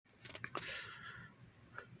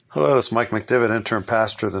Hello, it's Mike McDivitt, interim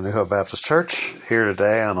pastor of the New Hope Baptist Church, here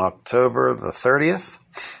today on October the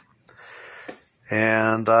 30th.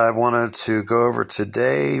 And I wanted to go over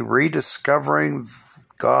today, rediscovering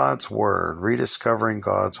God's Word. Rediscovering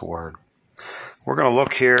God's Word. We're going to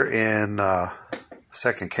look here in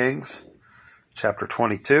 2 Kings chapter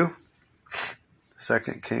 22. 2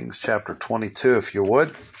 Kings chapter 22, if you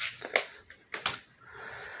would.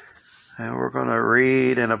 And we're going to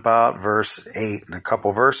read in about verse 8 and a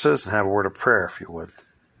couple verses and have a word of prayer, if you would.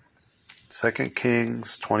 2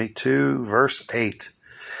 Kings 22, verse 8.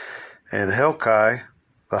 And Hilkiah,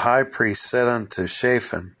 the high priest, said unto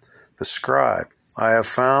Shaphan, the scribe, I have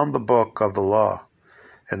found the book of the law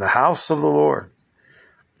in the house of the Lord.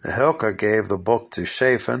 And Hilkiah gave the book to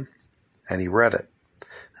Shaphan, and he read it.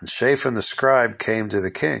 And Shaphan the scribe came to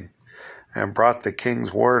the king, and brought the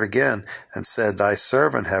king's word again, and said, Thy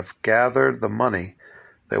servant have gathered the money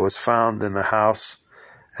that was found in the house,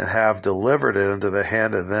 and have delivered it into the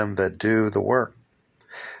hand of them that do the work,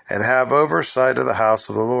 and have oversight of the house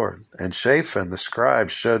of the Lord. And Shaphan the scribe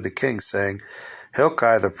showed the king, saying,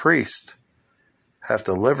 Hilkiah the priest hath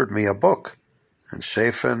delivered me a book. And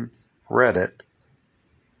Shaphan read it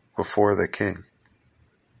before the king.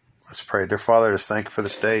 Let's pray. Dear Father, just thank you for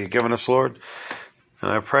this day you've given us, Lord. And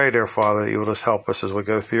I pray, dear Father, that you will just help us as we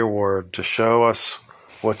go through your word to show us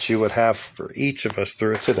what you would have for each of us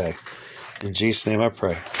through it today. In Jesus' name I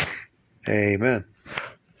pray. Amen.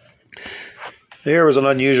 Here was an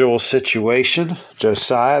unusual situation.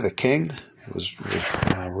 Josiah, the king, was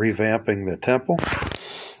revamping the temple.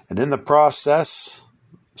 And in the process,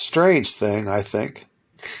 strange thing, I think,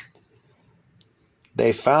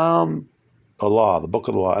 they found the law, the book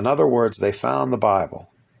of the law. In other words, they found the Bible.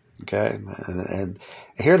 Okay, and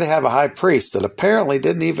here they have a high priest that apparently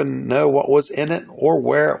didn't even know what was in it or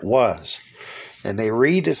where it was. And they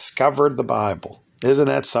rediscovered the Bible. Isn't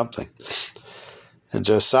that something? And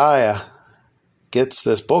Josiah gets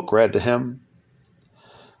this book read to him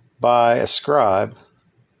by a scribe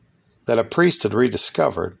that a priest had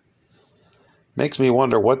rediscovered. Makes me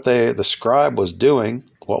wonder what the scribe was doing.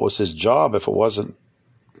 What was his job if it wasn't,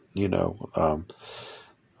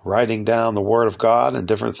 writing down the Word of God and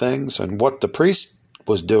different things, and what the priest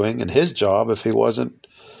was doing in his job if he wasn't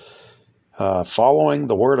following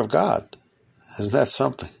the Word of God. Isn't that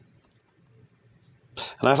something?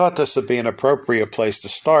 And I thought this would be an appropriate place to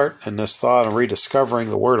start in this thought of rediscovering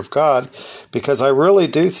the Word of God, because I really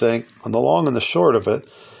do think, on the long and the short of it,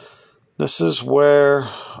 this is where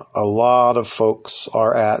a lot of folks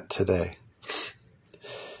are at today.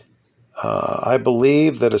 I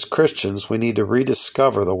believe that as Christians, we need to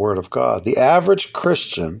rediscover the Word of God. The average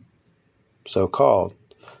Christian, so-called,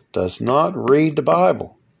 does not read the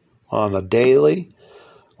Bible on a daily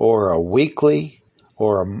or a weekly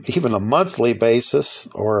or even a monthly basis,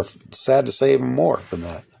 or sad to say even more than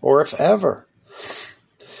that, or if ever.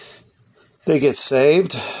 They get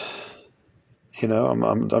saved.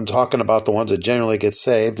 I'm talking about the ones that generally get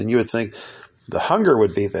saved, and you would think the hunger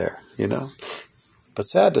would be there, But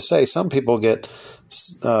sad to say, some people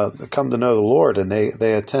come to know the Lord, and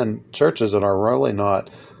they attend churches that are really not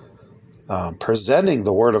presenting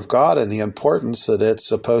the Word of God and the importance that it's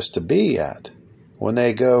supposed to be at. When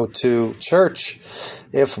they go to church,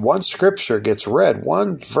 if one scripture gets read,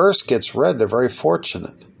 one verse gets read, they're very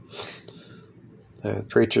fortunate. The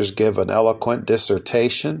preachers give an eloquent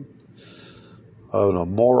dissertation on a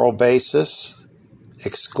moral basis,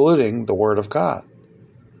 excluding the Word of God.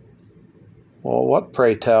 Well, what,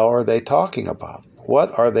 pray tell, are they talking about?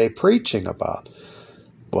 What are they preaching about?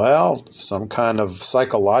 Well, some kind of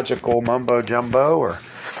psychological mumbo-jumbo, or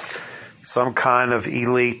some kind of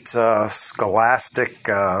elite scholastic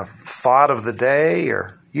thought of the day,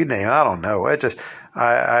 or you name it. I don't know.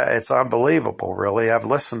 It's unbelievable, really. I've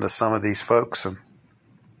listened to some of these folks, and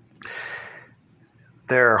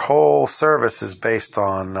their whole service is based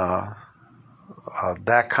on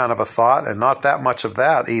that kind of a thought, and not that much of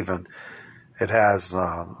that even. It has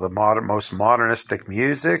the most modernistic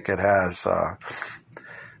music. It has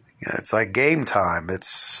it's like game time.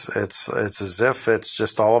 It's as if it's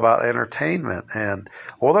just all about entertainment, and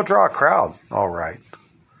they'll draw a crowd, all right.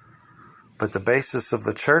 But the basis of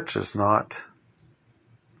the church is not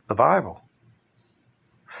the Bible,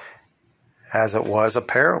 as it was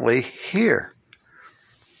apparently here.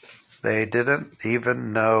 They didn't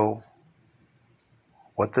even know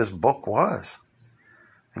what this book was,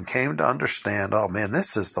 and came to understand, oh man,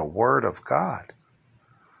 this is the Word of God.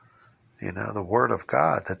 The Word of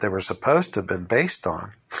God that they were supposed to have been based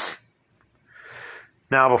on.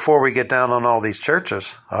 Now, before we get down on all these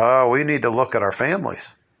churches, we need to look at our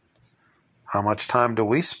families. How much time do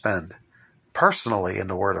we spend personally in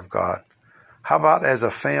the Word of God? How about as a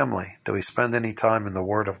family? Do we spend any time in the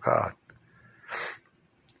Word of God?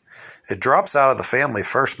 It drops out of the family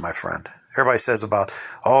first, my friend. Everybody says about,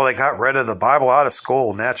 oh, they got rid of the Bible out of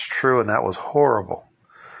school, and that's true, and that was horrible.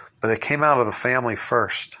 But it came out of the family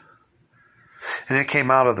first. And it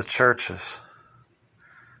came out of the churches.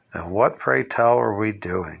 And what, pray tell, are we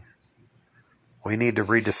doing? We need to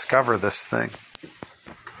rediscover this thing.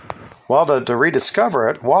 Well, to rediscover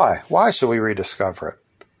it, why? Why should we rediscover it?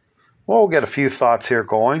 Well, we'll get a few thoughts here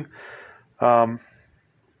going.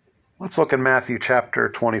 Let's look in Matthew chapter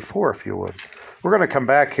 24, if you would. We're going to come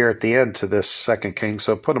back here at the end to this 2 Kings,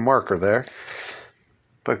 so put a marker there.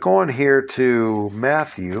 But going here to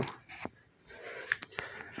Matthew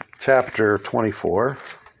chapter 24,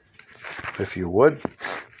 if you would.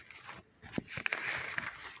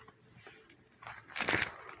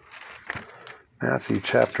 Matthew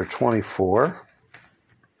chapter 24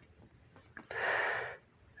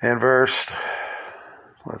 and verse,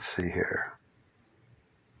 let's see here.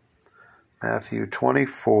 Matthew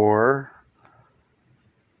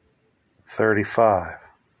 24:35.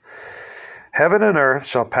 Heaven and earth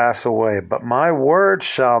shall pass away, but my word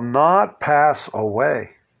shall not pass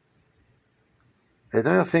away. I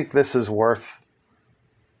don't think this is worth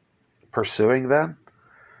pursuing then.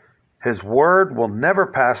 His word will never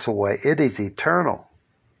pass away. It is eternal.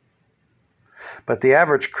 But the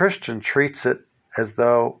average Christian treats it as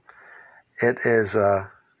though it is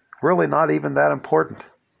really not even that important.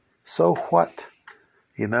 So what?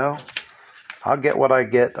 You know, I'll get what I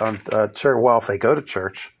get on church. Well, if they go to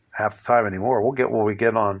church half the time anymore, we'll get what we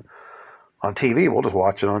get on TV. We'll just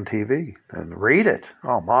watch it on TV and read it.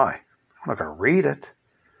 Oh my, I'm not going to read it.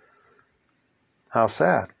 How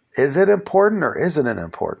sad. Is it important or isn't it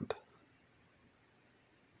important?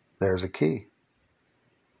 There's a key.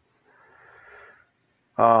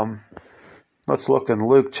 Let's look in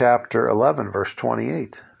Luke chapter 11, verse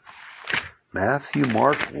 28. Matthew,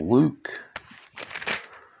 Mark, Luke.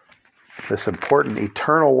 This important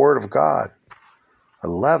eternal word of God.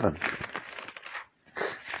 11.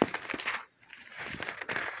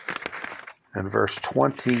 And verse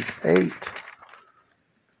 28.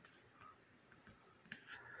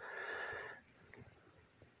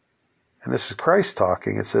 And this is Christ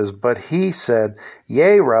talking. It says, but he said,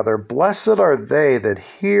 yea, rather, blessed are they that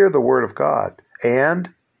hear the word of God,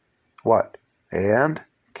 and what? And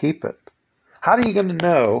keep it. How are you going to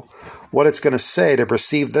know what it's going to say to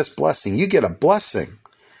receive this blessing? You get a blessing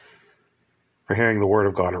for hearing the word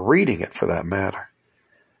of God, or reading it for that matter,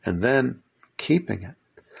 and then keeping it.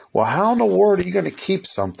 Well, how in the world are you going to keep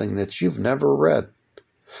something that you've never read?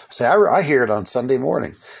 Say, I hear it on Sunday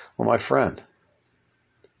morning. Well, my friend,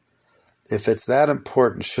 if it's that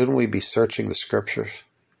important, shouldn't we be searching the scriptures?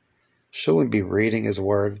 Shouldn't we be reading his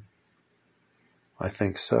word? I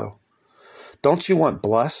think so. Don't you want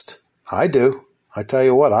blessed? I do. I tell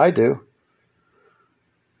you what, I do.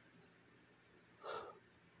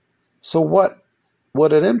 So what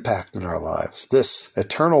would it impact in our lives? This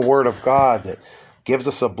eternal word of God that gives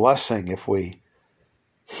us a blessing if we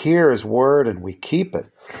hear his word and we keep it.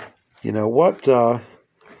 You know, what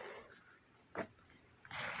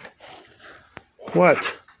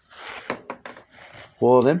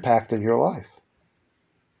will it impact in your life?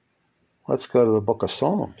 Let's go to the book of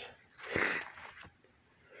Psalms.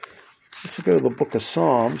 Let's go to the book of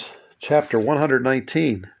Psalms, chapter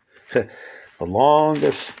 119. The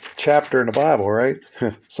longest chapter in the Bible, right?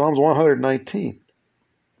 Psalms 119,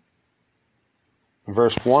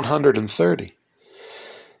 verse 130.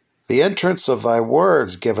 The entrance of thy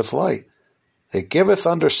words giveth light. It giveth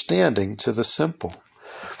understanding to the simple.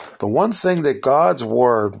 The one thing that God's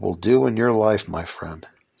word will do in your life, my friend,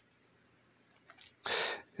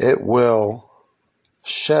 it will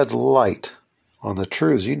shed light on the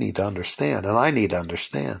truths you need to understand, and I need to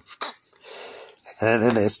understand.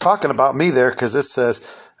 And it's talking about me there because it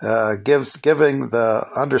says, giving the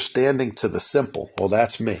understanding to the simple. Well,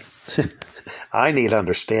 that's me. I need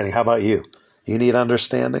understanding. How about you? You need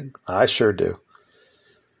understanding? I sure do.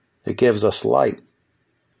 It gives us light.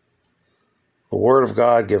 The Word of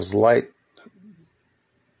God gives light.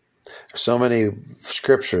 There's so many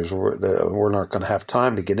scriptures that we're not going to have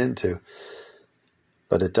time to get into.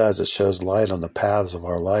 But it does. It shows light on the paths of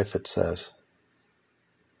our life, it says.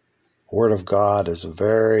 The Word of God is a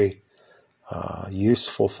very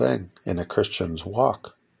useful thing in a Christian's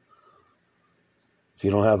walk. If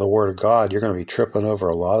you don't have the Word of God, you're going to be tripping over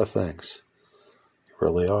a lot of things. You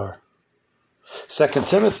really are. 2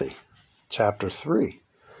 Timothy chapter 3.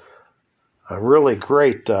 A really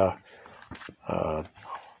great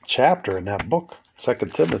chapter in that book, 2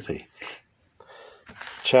 Timothy.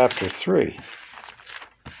 chapter 3.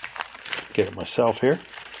 Get it myself here.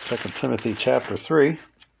 2 Timothy chapter 3.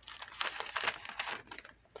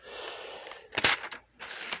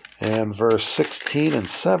 And verse 16 and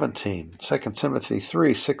 17. 2 Timothy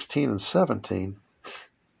 3, 16 and 17.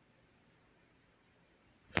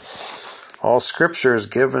 All Scripture is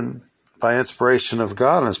given by inspiration of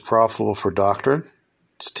God and is profitable for doctrine.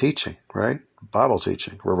 It's teaching, right? Bible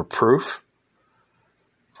teaching. For reproof,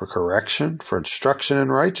 for correction, for instruction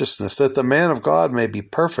in righteousness, that the man of God may be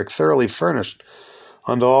perfect, thoroughly furnished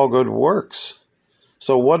unto all good works.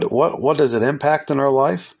 So what does it impact in our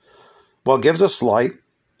life? Well, it gives us light.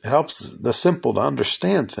 It helps the simple to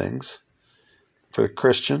understand things for the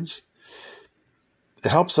Christians. It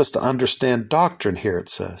helps us to understand doctrine here, it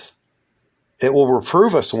says. It will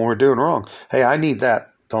reprove us when we're doing wrong. Hey, I need that,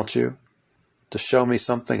 don't you? To show me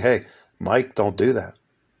something. Hey, Mike, don't do that.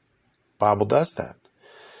 Bible does that.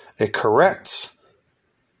 It corrects.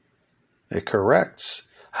 It corrects.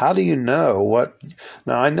 How do you know what?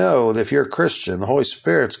 Now, I know that if you're a Christian, the Holy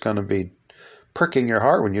Spirit's going to be pricking your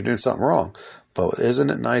heart when you're doing something wrong. But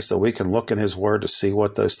isn't it nice that we can look in His Word to see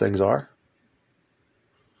what those things are?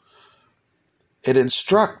 It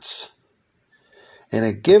instructs. And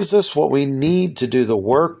it gives us what we need to do the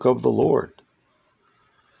work of the Lord.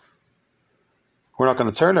 We're not going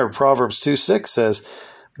to turn there. Proverbs 2:6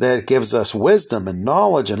 says that it gives us wisdom and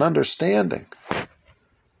knowledge and understanding.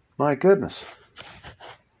 My goodness.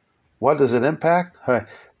 What does it impact?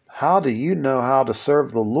 How do you know how to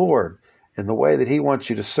serve the Lord in the way that He wants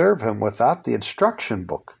you to serve Him without the instruction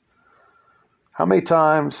book? How many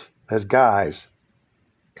times as guys,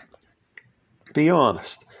 be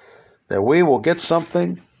honest, that we will get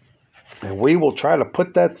something and we will try to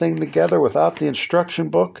put that thing together without the instruction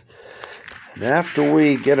book? And after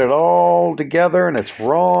we get it all together and it's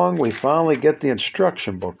wrong, we finally get the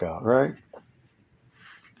instruction book out, right?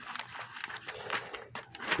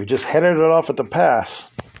 If we just headed it off at the pass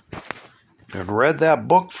and read that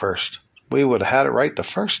book first, we would have had it right the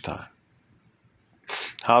first time.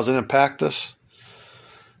 How does it impact us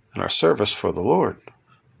in our service for the Lord?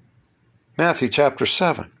 Matthew chapter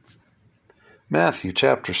 7. Matthew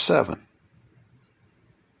chapter 7.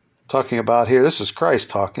 Talking about here, this is Christ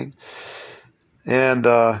talking. And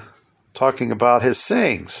talking about His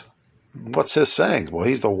sayings. What's His sayings? Well,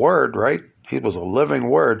 He's the Word, right? He was a living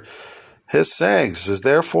Word. His sayings is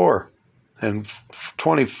therefore, in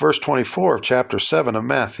verse 24 of chapter 7 of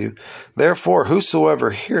Matthew, therefore whosoever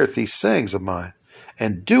heareth these sayings of mine,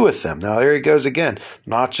 and doeth them. Now there he goes again.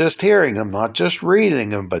 Not just hearing them, not just reading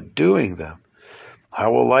them, but doing them. I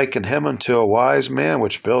will liken him unto a wise man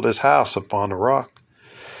which built his house upon a rock.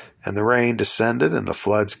 And the rain descended, and the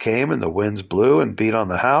floods came, and the winds blew and beat on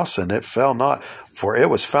the house, and it fell not, for it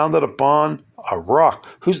was founded upon a rock.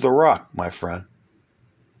 Who's the rock, my friend?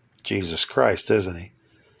 Jesus Christ, isn't He?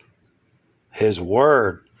 His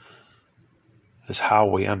Word is how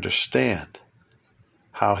we understand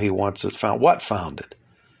how He wants it found. What founded?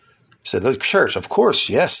 He said, the church. Of course,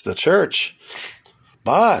 yes, the church.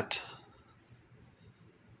 But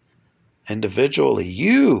individually,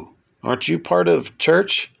 you, aren't you part of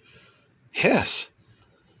church? Yes.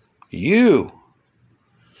 You.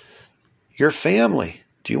 Your family.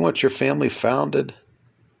 Do you want your family founded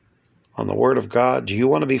on the Word of God? Do you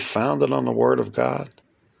want to be founded on the Word of God?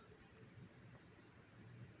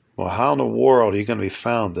 Well, how in the world are you going to be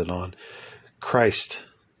founded on Christ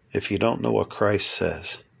if you don't know what Christ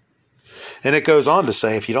says? And it goes on to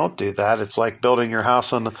say, if you don't do that, it's like building your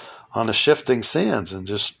house on the shifting sands and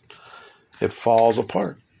just it falls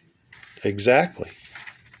apart. Exactly.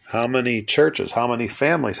 How many churches, how many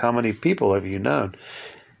families, how many people have you known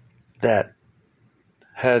that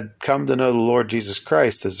had come to know the Lord Jesus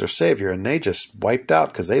Christ as their Savior and they just wiped out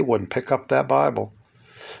because they wouldn't pick up that Bible?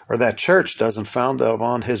 Or that church doesn't found it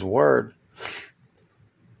on His Word.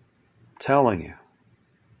 I'm telling you,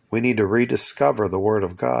 we need to rediscover the Word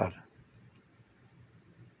of God.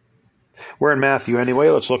 We're in Matthew anyway.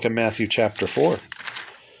 Let's look at Matthew chapter 4.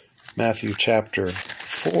 Matthew chapter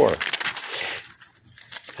 4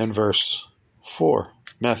 and verse 4.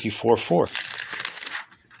 Matthew 4:4.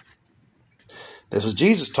 This is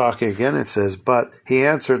Jesus talking again. It says, but He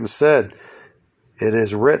answered and said, it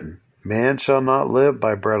is written, man shall not live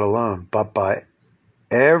by bread alone, but by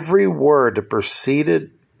every word that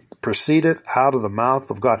proceedeth out of the mouth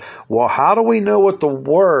of God. Well, how do we know what the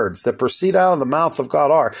words that proceed out of the mouth of God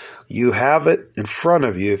are? You have it in front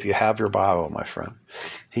of you if you have your Bible, my friend.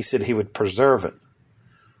 He said He would preserve it.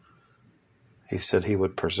 He said He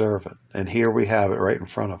would preserve it. And here we have it right in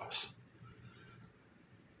front of us.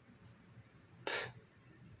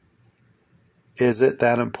 Is it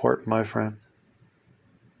that important, my friend?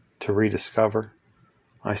 to rediscover?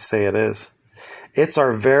 I say it is. It's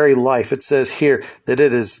our very life. It says here that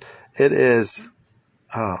it is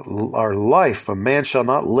our life. A man shall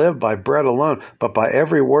not live by bread alone, but by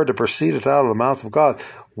every word that proceedeth out of the mouth of God.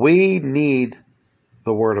 We need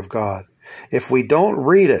the Word of God. If we don't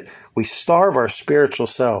read it, we starve our spiritual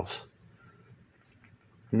selves.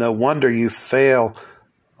 No wonder you fail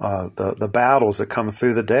the battles that come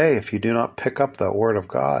through the day if you do not pick up the Word of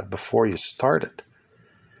God before you start it.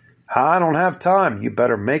 I don't have time. You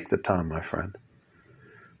better make the time, my friend.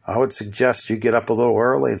 I would suggest you get up a little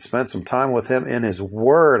early and spend some time with Him in His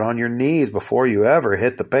Word on your knees before you ever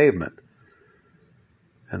hit the pavement.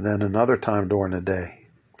 And then another time during the day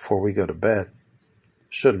before we go to bed.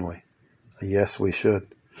 Shouldn't we? Yes, we should.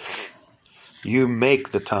 You make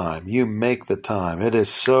the time. You make the time. It is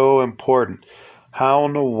so important. How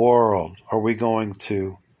in the world are we going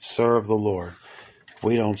to serve the Lord?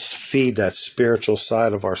 We don't feed that spiritual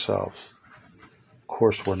side of ourselves. Of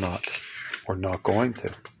course we're not. We're not going to.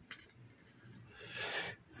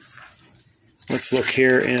 Let's look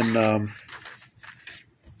here in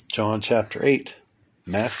John chapter 8.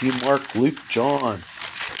 Matthew, Mark, Luke, John.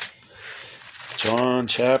 John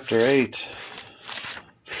chapter 8.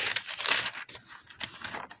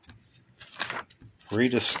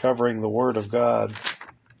 Rediscovering the Word of God.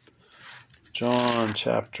 John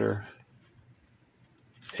chapter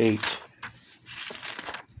 8.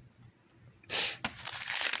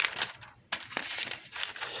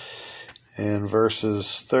 And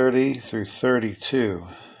verses 30 through 32.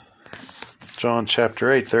 John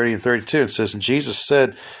chapter 8, 30 and 32. It says, And Jesus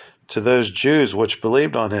said to those Jews which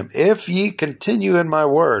believed on him, If ye continue in my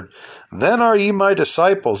word, then are ye my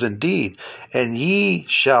disciples indeed, and ye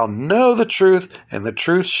shall know the truth, and the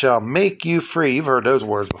truth shall make you free. You've heard those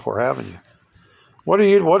words before, haven't you? What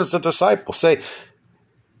does the disciple say?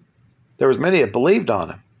 There was many that believed on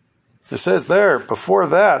him. It says there, before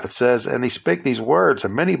that, it says, and he spake these words,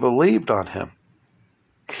 and many believed on him.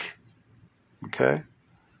 Okay?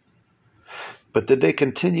 But did they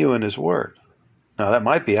continue in his word? Now, that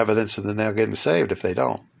might be evidence of them now getting saved if they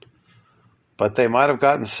don't. But they might have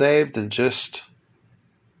gotten saved and just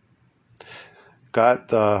got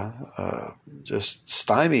just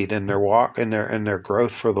stymied in their walk, in their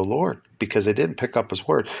growth for the Lord, because they didn't pick up his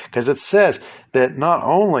word. Because it says that not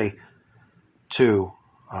only to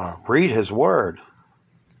read his word,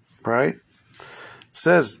 right? It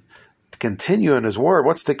says to continue in his word.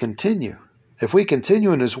 What's to continue? If we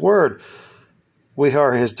continue in his word, we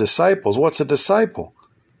are his disciples. What's a disciple?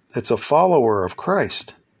 It's a follower of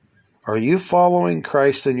Christ. Are you following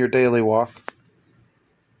Christ in your daily walk?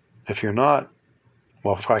 If you're not,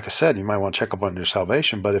 well, like I said, you might want to check up on your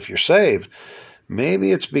salvation. But if you're saved,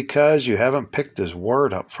 maybe it's because you haven't picked his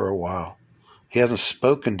word up for a while. He hasn't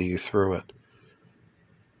spoken to you through it.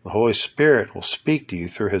 The Holy Spirit will speak to you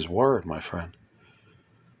through his word, my friend.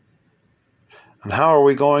 And how are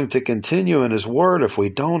we going to continue in his word if we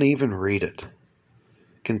don't even read it?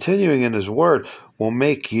 Continuing in his word will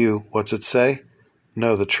make you, what's it say?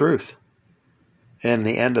 Know the truth. And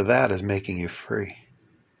the end of that is making you free.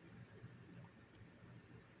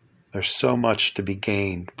 There's so much to be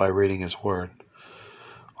gained by reading his word.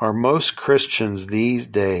 Are most Christians these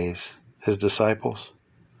days his disciples?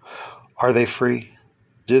 Are they free?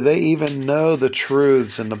 Do they even know the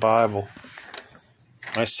truths in the Bible?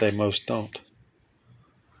 I say most don't.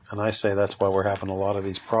 And I say that's why we're having a lot of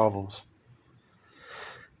these problems.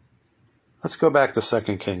 Let's go back to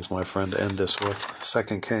 2 Kings, my friend, to end this with.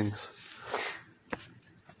 2 Kings.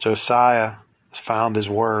 Josiah found his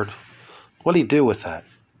word. What did he do with that?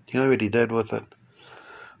 You know what he did with it?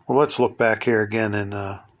 Well, let's look back here again in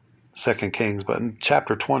 2 Kings, but in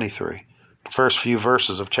chapter 23, the first few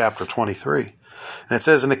verses of chapter 23. And it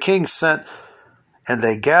says, And the king sent, and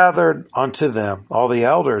they gathered unto them all the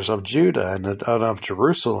elders of Judah and of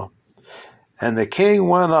Jerusalem. And the king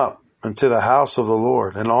went up into the house of the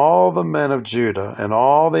Lord, and all the men of Judah, and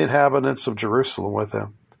all the inhabitants of Jerusalem with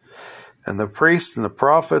him, and the priests and the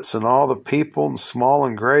prophets, and all the people, and small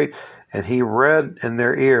and great. And he read in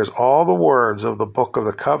their ears all the words of the book of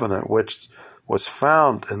the covenant, which was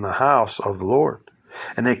found in the house of the Lord.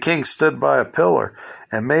 And the king stood by a pillar,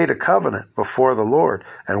 and made a covenant before the Lord,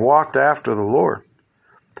 and walked after the Lord,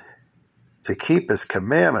 to keep his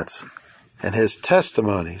commandments, and his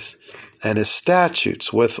testimonies, and his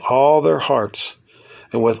statutes with all their hearts,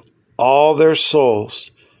 and with all their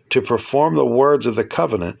souls, to perform the words of the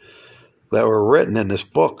covenant that were written in this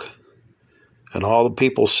book. And all the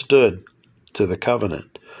people stood to the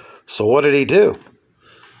covenant. So what did he do?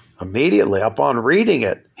 Immediately upon reading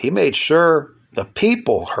it, he made sure the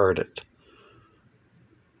people heard it.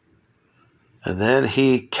 And then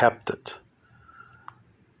he kept it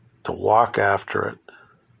to walk after it.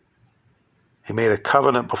 He made a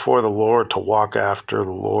covenant before the Lord to walk after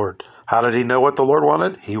the Lord. How did he know what the Lord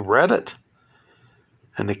wanted? He read it.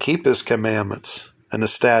 And to keep his commandments and the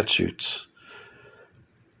statutes.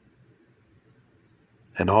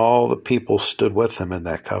 And all the people stood with him in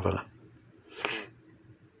that covenant.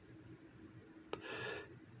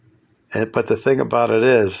 But the thing about it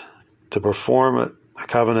is, to perform a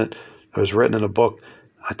covenant that was written in a book,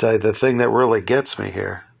 I tell you, the thing that really gets me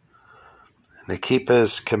here, and to keep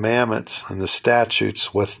his commandments and the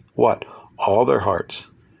statutes with what? All their hearts,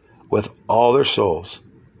 with all their souls.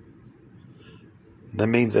 That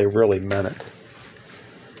means they really meant it.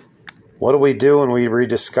 What do we do when we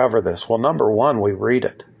rediscover this? Well, number one, we read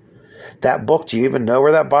it. That book, do you even know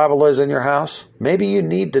where that Bible is in your house? Maybe you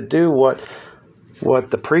need to do what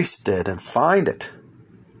the priest did and find it.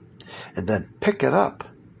 And then pick it up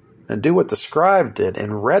and do what the scribe did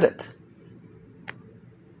and read it.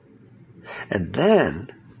 And then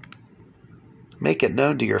make it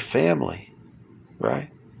known to your family,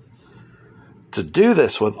 right? To do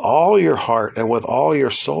this with all your heart and with all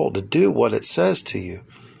your soul, to do what it says to you.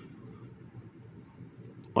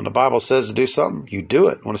 When the Bible says to do something, you do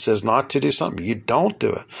it. When it says not to do something, you don't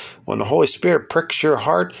do it. When the Holy Spirit pricks your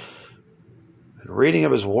heart, and reading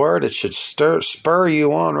of his word, it should spur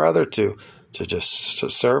you on rather to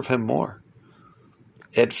serve him more.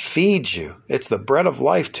 It feeds you. It's the bread of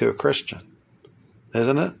life to a Christian,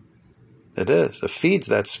 isn't it? It is. It feeds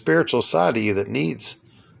that spiritual side of you that needs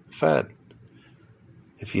fed.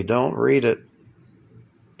 If you don't read it,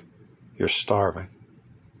 you're starving.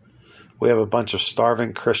 We have a bunch of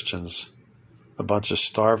starving Christians, a bunch of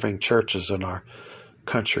starving churches in our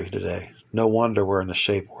country today. No wonder we're in the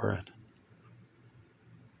shape we're in.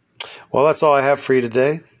 Well, that's all I have for you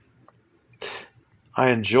today. I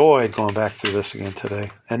enjoyed going back through this again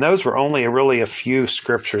today. And those were only really a few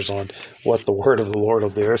scriptures on what the word of the Lord will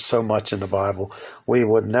do. There's so much in the Bible. We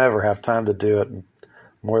would never have time to do it in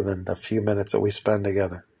more than a few minutes that we spend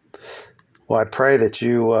together. Well, I pray that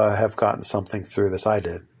you have gotten something through this. I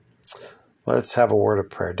did. Let's have a word of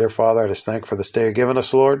prayer. Dear Father, I just thank you for this day you've given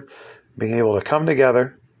us, Lord, being able to come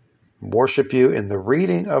together, worship you in the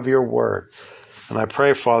reading of your word. And I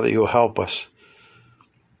pray, Father, you will help us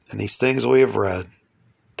in these things we have read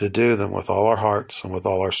to do them with all our hearts and with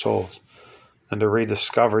all our souls, and to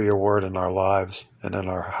rediscover your word in our lives and in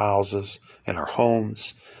our houses, in our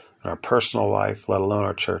homes, in our personal life, let alone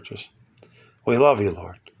our churches. We love you,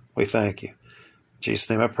 Lord. We thank you. In Jesus'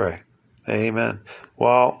 name I pray. Amen.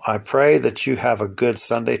 Well, I pray that you have a good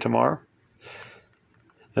Sunday tomorrow.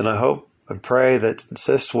 And I hope and pray that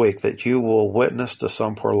this week that you will witness to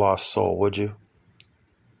some poor lost soul, would you?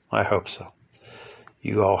 I hope so.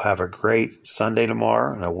 You all have a great Sunday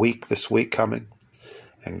tomorrow and a week this week coming.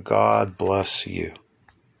 And God bless you.